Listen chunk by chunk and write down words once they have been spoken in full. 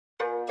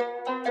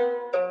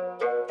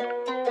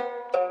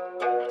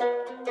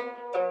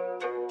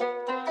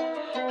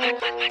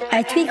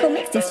I tweak or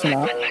mix this, you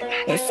know.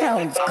 It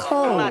sounds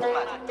cold.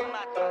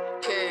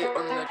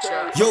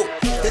 Yo,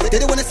 they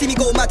don't wanna see me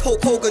go mad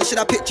Hulk Hogan. Should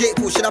I pick Jake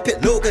Paul? Should I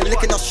pick Logan?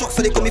 Licking our shots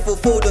so they call me Phil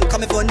Foden.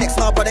 Coming for a next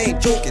now, but I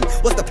ain't joking.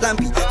 What's the plan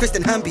B?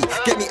 Kristen Hamby,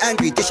 get me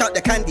angry, dish out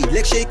the candy.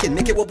 Leg shaking,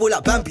 make it wobble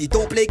like Bambi.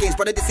 Don't play games,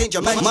 brother, this ain't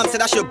your man. Mum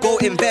said I should go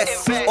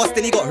invest.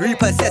 Austin, he got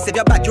repossessed. If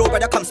you're bad, yo,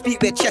 brother, come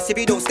speak with chest. If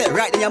you don't step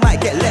right, then you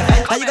might get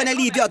left. How you gonna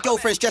leave your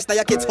girlfriend stressed? Now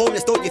your kid's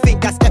homeless. Don't you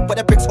think that's death? But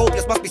the brick's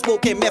hopeless. Must be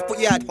smoking meth, but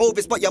you had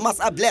Hovis, but you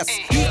must have blessed.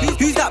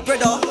 Who's that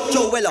brother?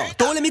 Joe Weller.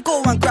 Don't let me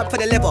go and grab for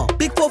the lever.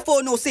 Big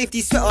 4-4, no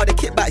safety sweater. The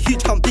kit back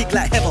huge, come big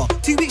like heather.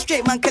 2 weeks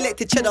straight, man,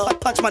 collected cheddar.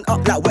 Punch man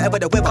up like whatever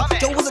the weather.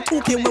 Joe wasn't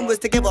talking when we was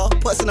together.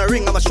 Put us in a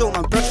ring, I'm a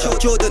showman, bruh.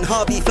 Jordan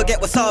Harvey,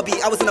 forget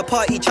wasabi. I was in a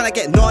party trying to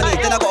get Nani.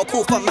 Then I got a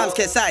call from Mam's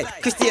care side.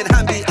 Christian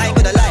Hamby, I ain't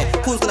gonna lie.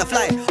 Cool's gonna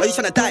fly. Are you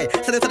trying to die?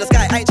 Send it to the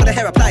sky, I ain't trying to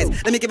hear replies.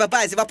 Let me give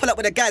advice. If I pull up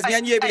with the guys, me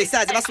and you ain't really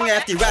size. If I swing a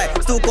hefty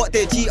ride, still got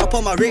their G up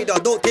on my radar.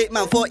 Don't take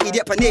man for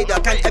idiot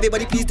panada. Can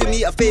everybody please do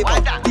me a favor?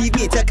 Leave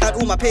me to count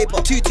all my paper.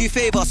 2-2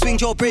 favor, swing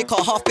Joe breaker.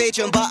 Half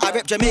Bajan, but I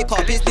rep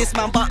Jamaica.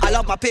 Businessman, but I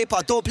love my paper.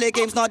 Don't play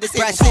games, now this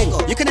ain't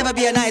single. You can never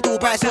be an idol,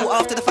 Bryce Hall.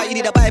 After the fight, you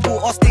need a Bible.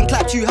 Austin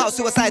clapped you, how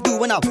suicide do.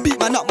 When I beat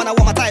man up, man, I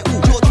want my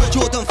title.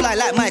 Jordan fly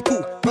like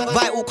Michael.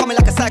 Vital coming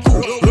like a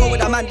cycle. Roll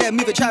with a man there,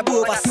 moving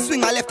tribal. If I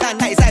swing my left hand,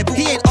 that is eyeball.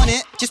 He ain't on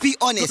it, just be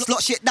honest.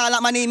 Lock shit down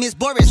like my name is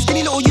Boris.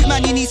 Any little you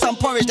man, you need some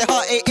porridge. Their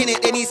heart ain't in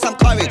it, they need some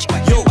courage.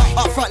 Yo,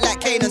 up front like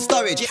Kane and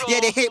Storage. Yeah,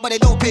 they hate, but they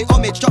don't pay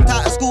homage. Dropped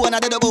out of school and I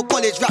didn't go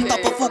college. Wrapped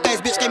up a full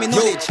guys, bitch, gave me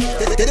knowledge.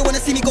 They don't wanna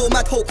see me go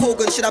mad Hulk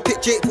Hogan. Should I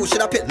pick Jake Paul?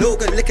 Should I pick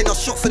Logan? Licking our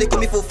shots so they call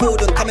me Phil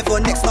Foden. Coming for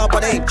a next now,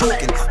 but I ain't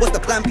joking. What's the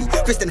plan B?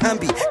 Kristen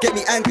Hamby, get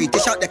me angry,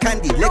 dish out the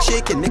candy. Leg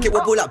shaking, make it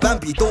wobble like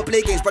Bambi. Don't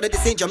play games, brother,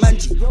 this ain't your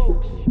manji.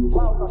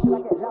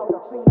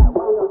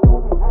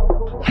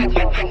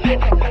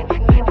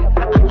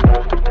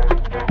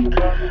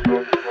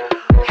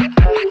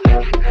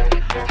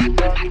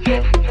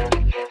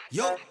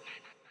 Yo.